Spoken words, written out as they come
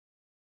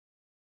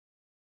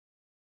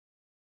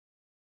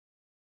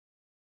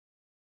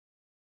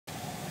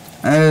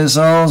Hey,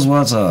 Souls,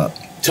 what's up?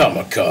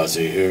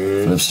 Tamakaze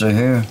here. Flipster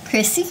here.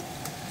 Chrissy.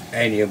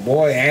 And your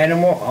boy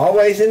Animal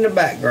always in the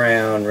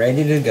background,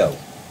 ready to go.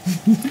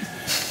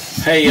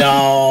 Hey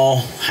y'all,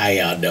 how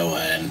y'all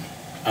doing?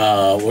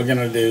 We're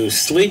gonna do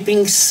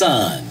Sleeping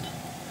Sun,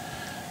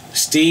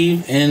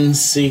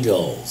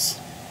 Stene'n'Seagulls.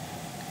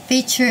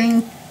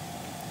 Featuring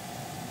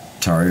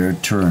Tarja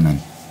Turunen.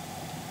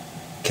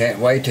 Can't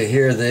wait to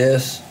hear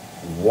this.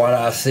 What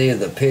I see of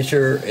the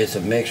picture, it's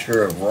a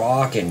mixture of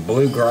rock and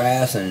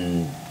bluegrass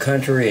and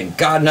country and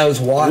God knows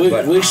what,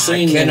 but I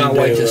cannot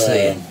wait to see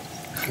it.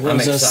 What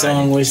was that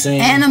song we seen?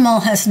 Animal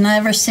has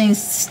never seen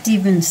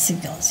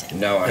Stene'n'Seagulls yet.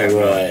 No, I haven't.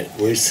 Right.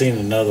 We've seen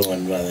another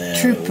one by then.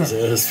 Trooper.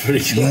 It was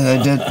pretty cool.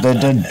 Yeah, they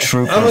did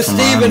Trooper. I'm a from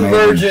Steven Iron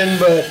Maiden. virgin,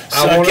 but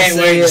So I can't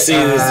wait to see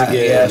this again.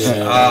 Yes, you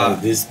know,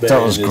 this That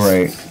band was just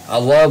great. I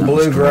love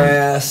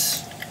bluegrass.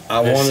 I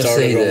want to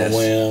started see on a this.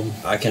 whim.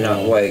 I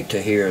cannot wait to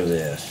hear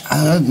this.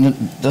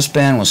 This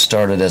band was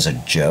started as a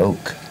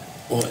joke.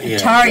 Well, yeah,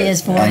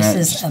 Tarja's but- voice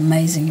is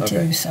amazing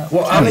too. So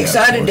Well, I'm yeah, of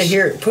excited to course.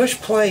 hear it.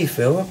 Push play,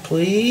 Philip,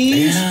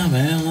 please. Yeah,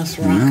 man, let's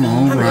rock Yeah,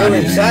 on. I'm Right, really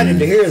excited man.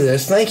 to hear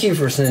this. Thank you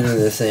for sending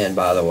this in,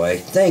 by the way.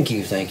 Thank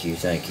you.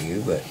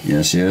 But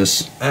Yes,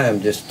 yes. I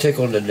am just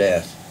tickled to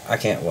death. I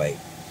can't wait.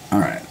 All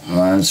right,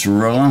 let's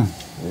roll on.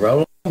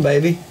 Roll on,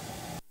 baby.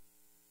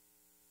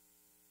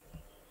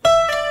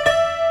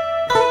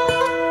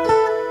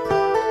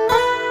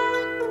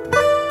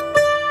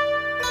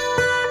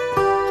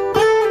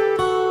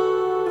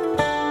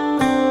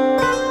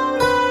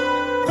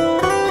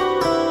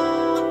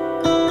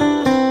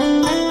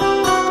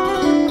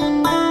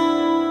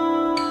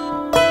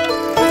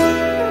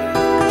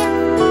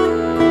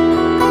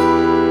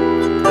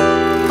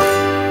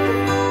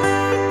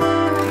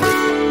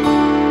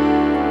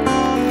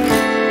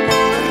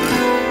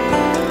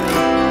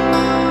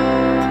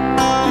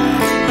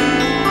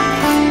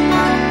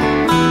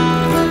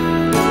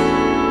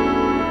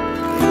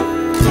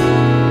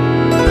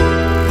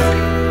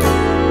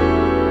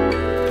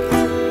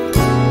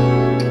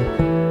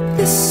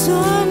 The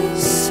sun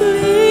is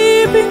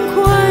sleeping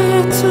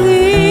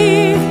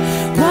quietly.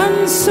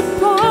 Once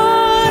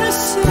upon a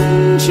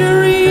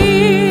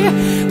century,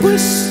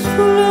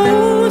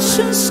 wistful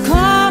oceans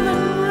calm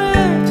and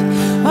red,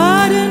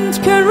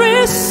 ardent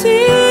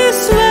caresses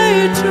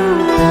laid to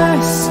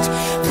rest.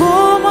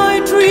 For my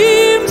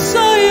dreams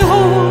I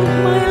hold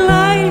my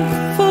life,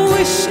 for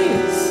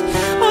wishes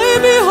I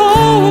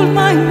behold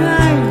my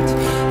night.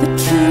 The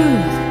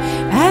truth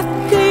at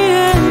the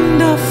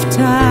end of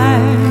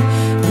time,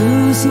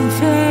 losing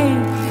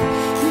faith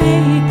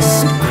makes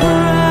a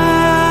cry.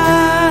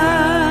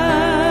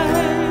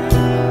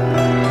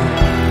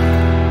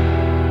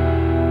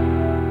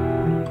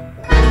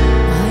 I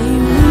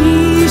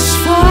wish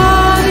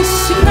for this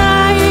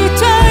night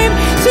time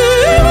to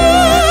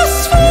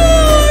last for a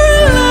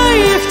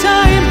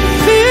lifetime.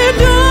 The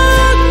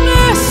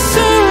darkness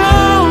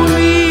around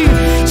me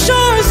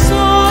shores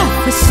off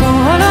the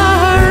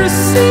solar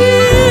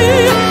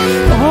sea.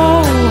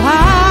 Oh,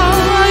 how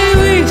I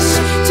wish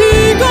to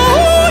go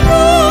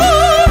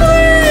home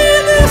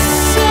with the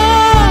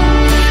sun,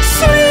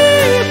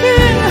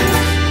 sleeping,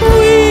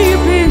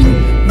 weeping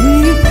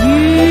with you.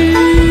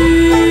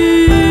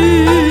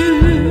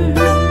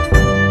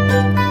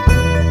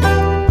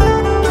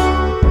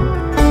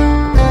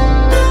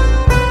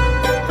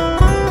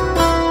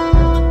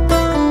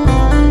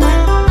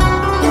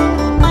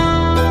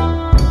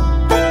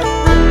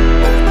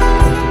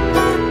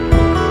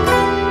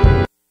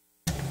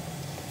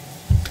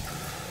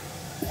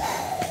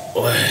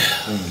 Well,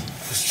 I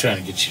was trying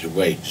to get you to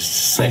wait just a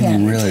second.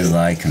 I'm really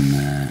liking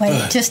that.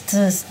 wait just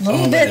a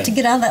little bit man. to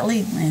get out of that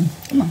lead, man.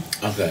 Come on.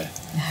 Okay.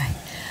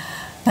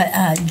 But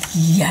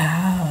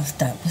yeah,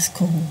 that was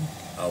cool.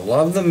 I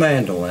love the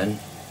mandolin.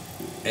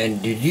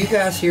 And did you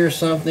guys hear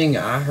something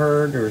I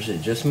heard, or is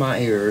it just my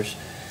ears?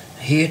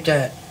 He hit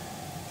that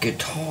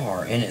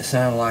guitar, and it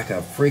sounded like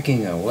a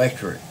freaking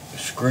electric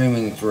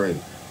screaming through.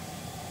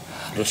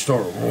 Just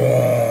sort of.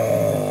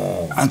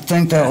 Whoa. I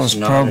think that was That's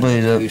not probably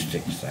an the,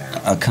 acoustic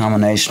sound. a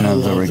combination I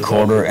of the love the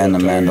recorder vocal and the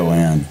guitar, yeah.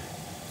 mandolin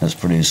that's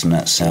producing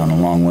that sound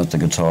along with the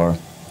guitar.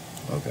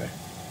 Okay.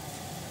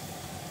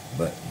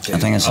 But I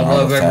think it's I an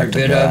love every artifact of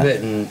bit that. of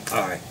it, and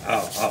all right,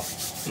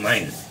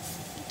 man.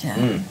 Yeah.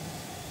 Mm.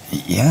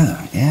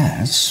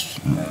 Yeah, it's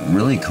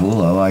really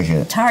cool. I like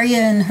it. Tarja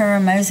and her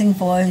amazing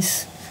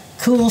voice,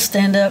 cool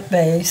stand-up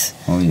bass.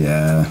 Oh,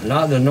 yeah.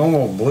 Not the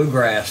normal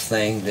bluegrass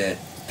thing that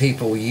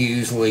people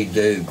usually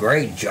do.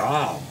 Great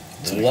job.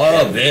 It's like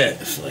Love heavy.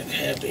 it. It's like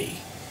heavy.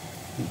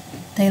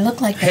 They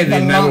look like they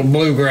Heavy metal belong.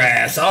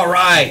 bluegrass. All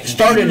right.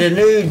 Started a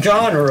new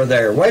genre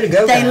there. Way to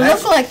go, They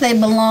guys. look like they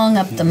belong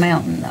up the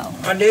mountain, though.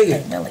 I dig They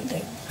it. really do.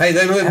 Hey,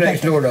 they live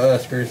next door to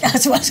us, Chris.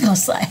 That's what I was gonna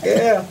say.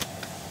 Yeah.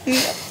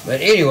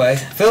 But anyway,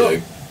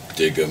 Philip,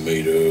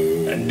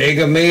 Dig-a-meter. and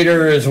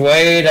Dig-a-meter is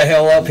way the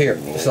hell up here.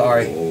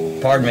 Sorry.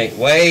 Pardon me.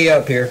 Way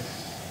up here.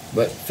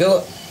 But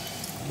Philip,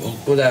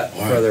 without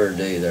further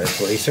ado there,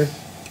 please, sir.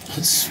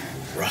 Let's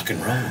rock and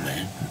roll,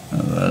 man.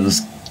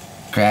 Let's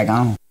crack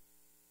on.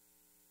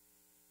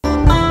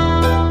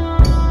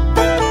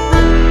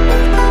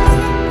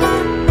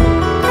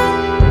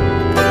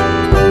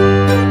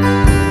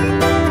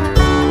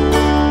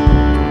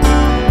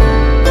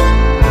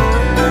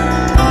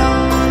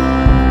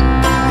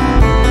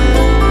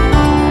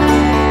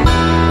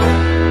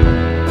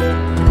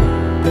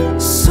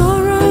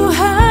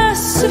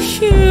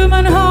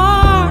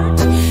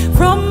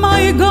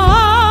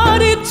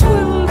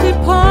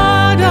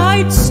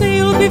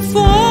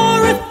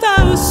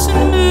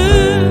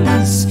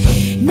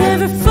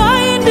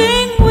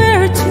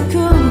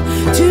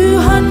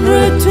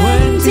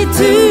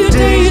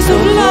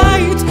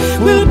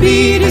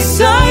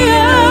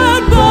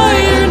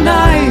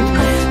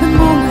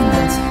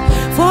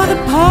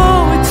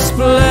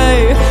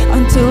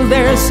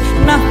 there's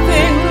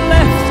nothing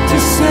left to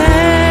say.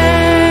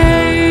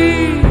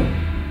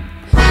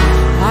 I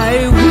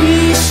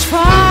wish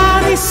for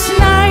this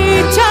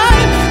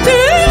nighttime to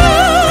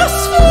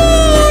last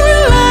for a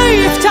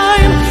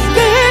lifetime.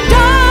 The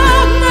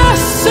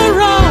darkness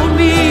around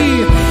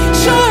me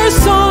sure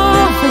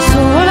softens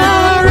all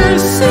our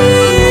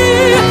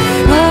sea.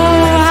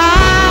 Oh,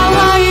 how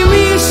I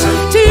wish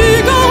to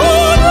go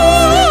on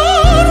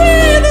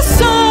with the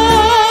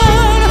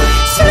sun,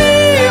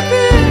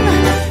 sleeping,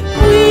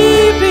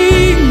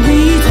 weeping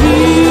with you.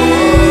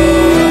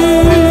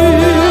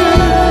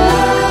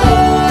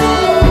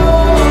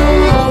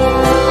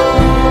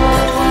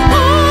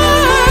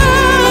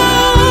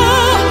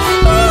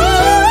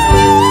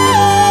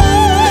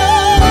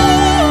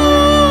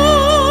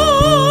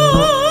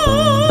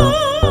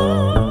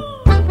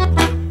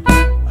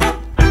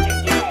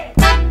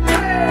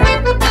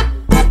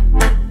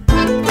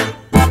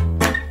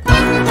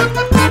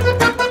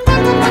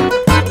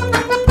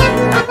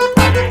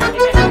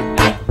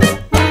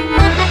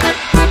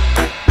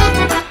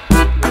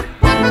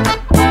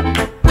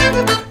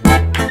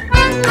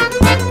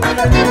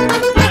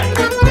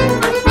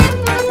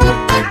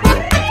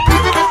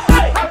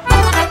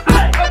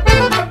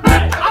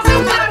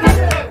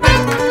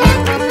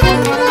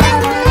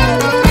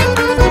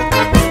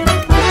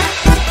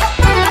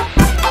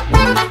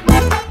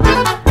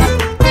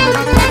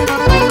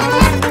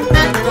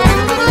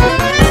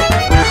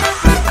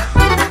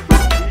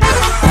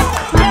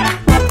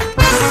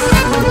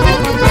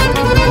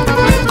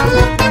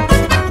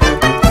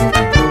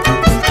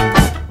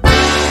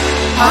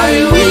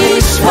 I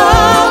wish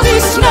for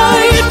this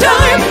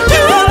nighttime to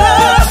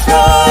last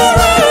for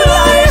a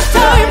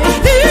lifetime.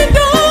 The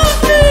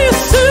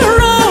darkness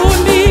around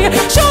me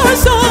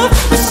shores off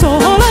the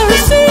solar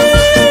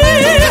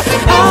sea.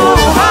 Oh,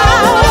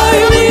 how I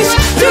wish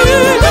to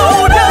go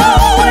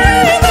down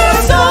in the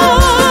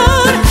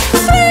sun,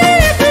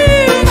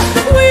 sleeping,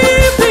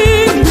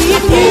 weeping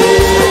with you.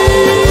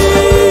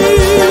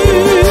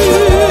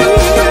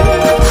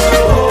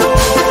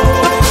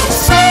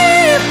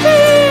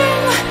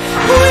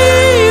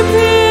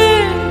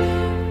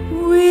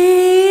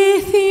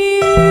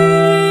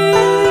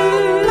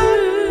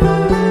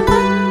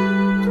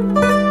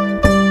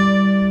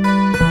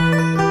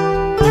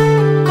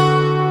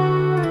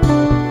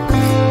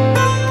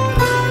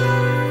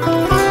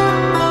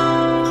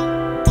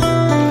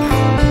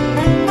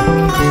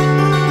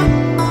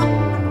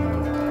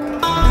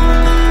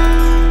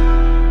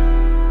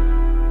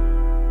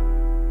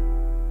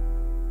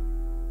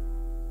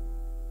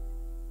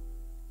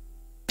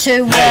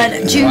 To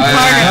what June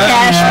Carter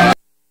Cash.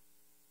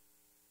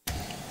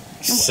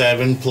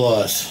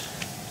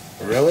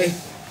 7+. Really?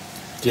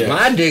 Yeah.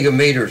 My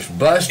digometer's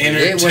busted. It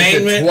went to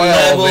Entertainment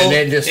 12 level. and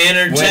it just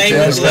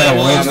Entertainment went to the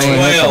level roof. is I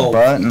mean, 12.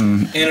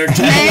 Button.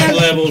 Entertainment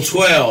level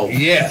 12.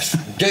 Yes.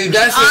 Dude,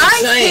 that's I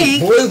insane.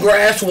 think-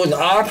 Bluegrass with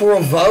opera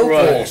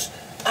vocals.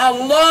 I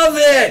love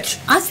it.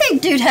 I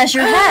think dude has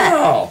your hat,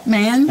 Wow.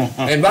 man.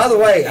 And by the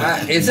way,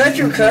 is that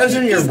your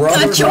cousin, your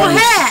brother? Got your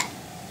hat.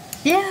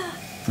 Yeah.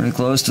 Pretty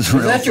close to the Is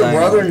real that your thing,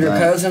 brother I and your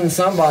think. cousin?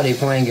 Somebody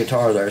playing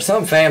guitar there.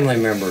 Some family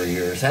member of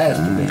yours has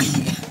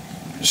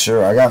to be.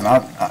 Sure, I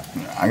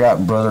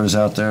got brothers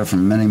out there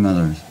from many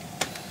mothers.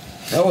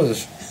 That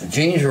was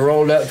jeans are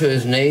rolled up to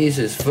his knees.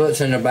 His foot's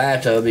in the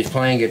bathtub. He's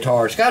playing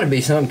guitar. It's got to be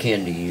some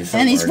kin to you.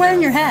 And he's somewhere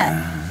wearing your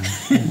down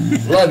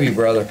hat. Love you,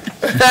 brother.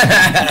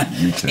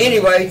 You too.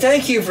 Anyway,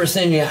 thank you for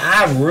sending it.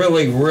 I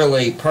really,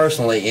 really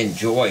personally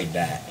enjoyed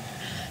that.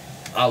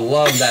 I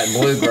love that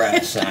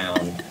bluegrass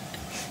sound.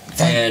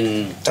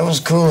 And That was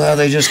cool how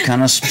they just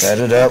kind of sped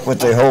it up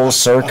with the whole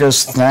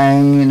circus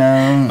thing, you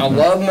know. I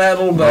love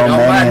metal, but Oh, on my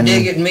man.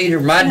 dig it meter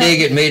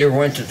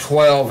went to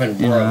 12 and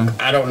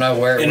broke. I don't know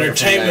where it went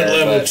from Entertainment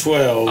there, level but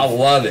 12. I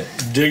love it.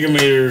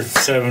 Digometer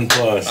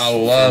 7+. I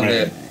love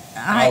it.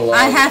 I love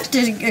I it. have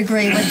to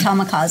agree with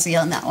Tamakaze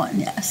on that one,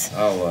 yes.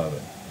 I love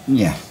it.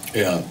 Yeah.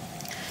 Yeah.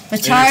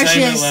 But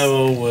Entertainment Tarja's,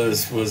 level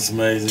was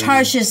amazing.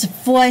 Tarja's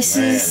voice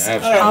is Man,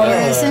 absolutely.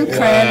 always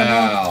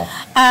incredible.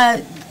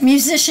 Wow.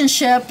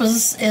 Musicianship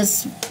is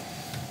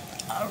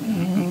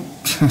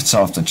It's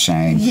off the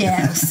chain.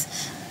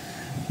 yes.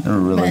 They're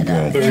really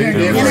But, good. Very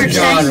Different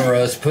entertainment.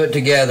 genres put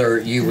together,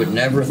 you would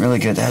never Really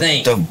good. That-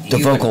 think. the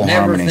you vocal would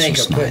never harmonies think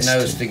was of putting nice,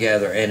 those too.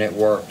 together, and it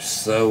worked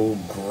so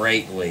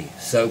greatly,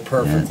 so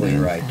perfectly did.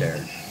 right there.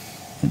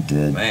 It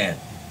did. Man,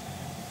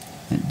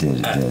 It did.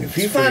 It did. if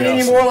you It's find pretty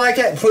any awesome. more like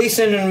that, please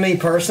send them to me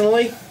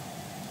personally.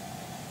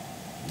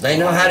 They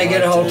know how to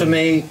get a hold to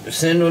me.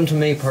 Send them to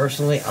me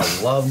personally.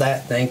 I love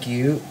that. Thank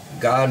you.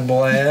 God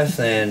bless.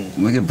 And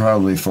We could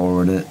probably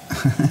forward it.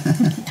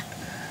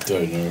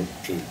 To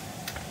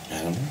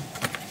Adam?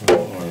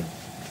 Or,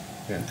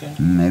 okay.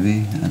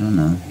 Maybe. I don't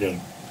know. Yeah.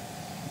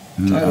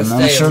 try to I'm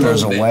stay sure a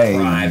there's little a bit way.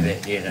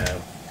 private, you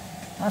know.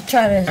 I'll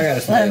try to I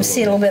gotta stay let a him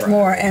see a little little bit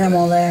more private.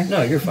 animal there.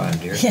 No, you're fine,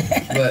 dear.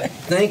 But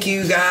thank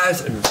you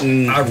guys.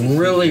 I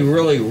really,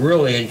 really,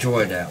 really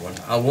enjoyed that one.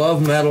 I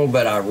love metal,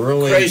 but I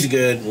really Crazy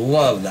good.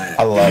 love that.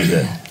 I loved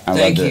it. I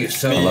Thank loved you it.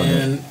 so I loved much.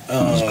 it. It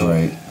was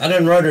great. I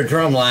done wrote a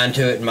drum line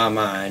to it in my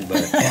mind,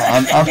 but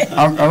Yeah,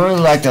 I really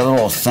like that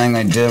little thing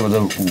they did with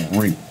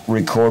the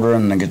recorder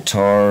and the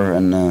guitar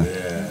and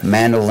the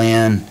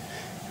mandolin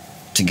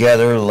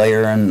together,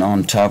 layering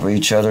on top of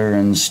each other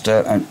and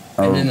stuff, and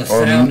then the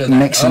sound of that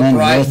mixing in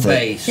upright with it.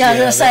 bass. Yeah, I was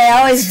gonna say I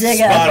always dig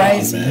Spot up on,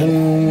 right.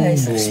 man.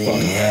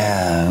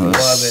 Yeah, it Love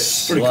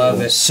was it. Love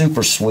cool. it.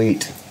 super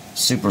sweet.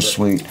 Super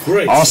sweet.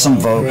 Great Awesome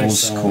song, great vocals,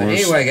 song. of But course.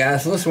 anyway,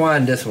 guys, let's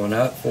wind this one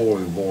up before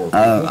we bore people.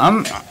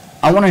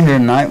 I want to hear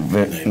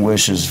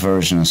Nightwish's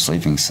version of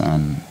Sleeping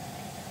Sun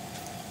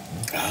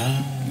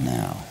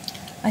now.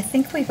 I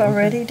think we've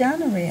already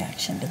done a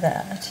reaction to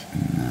that.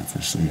 Not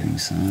for Sleeping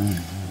Sun.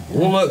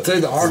 We'll look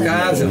through the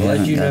archives and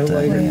let you know Got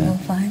that. We later. will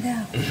find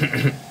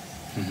out.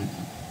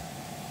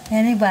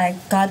 Anyway,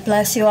 God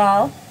bless you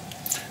all.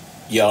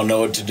 Y'all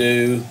know what to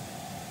do.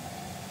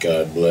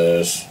 God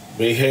bless.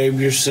 Behave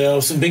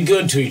yourselves and be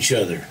good to each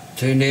other.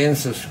 Tune in,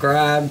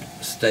 subscribe,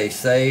 stay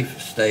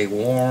safe, stay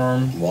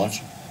warm,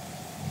 Watch.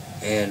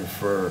 and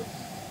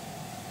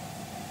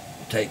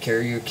take care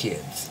of your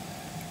kids.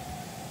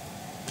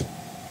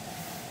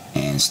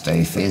 And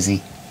stay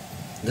fizzy.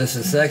 This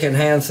is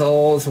Secondhand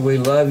Souls. We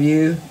love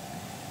you.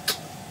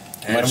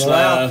 Much Animal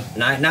love. out.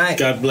 Night, night.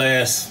 God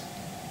bless.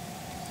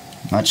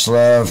 Much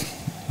love.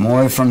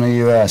 Moy from the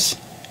U.S.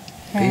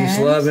 Peace,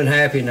 love, and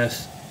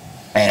happiness.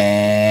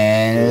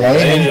 And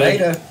later.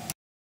 Later.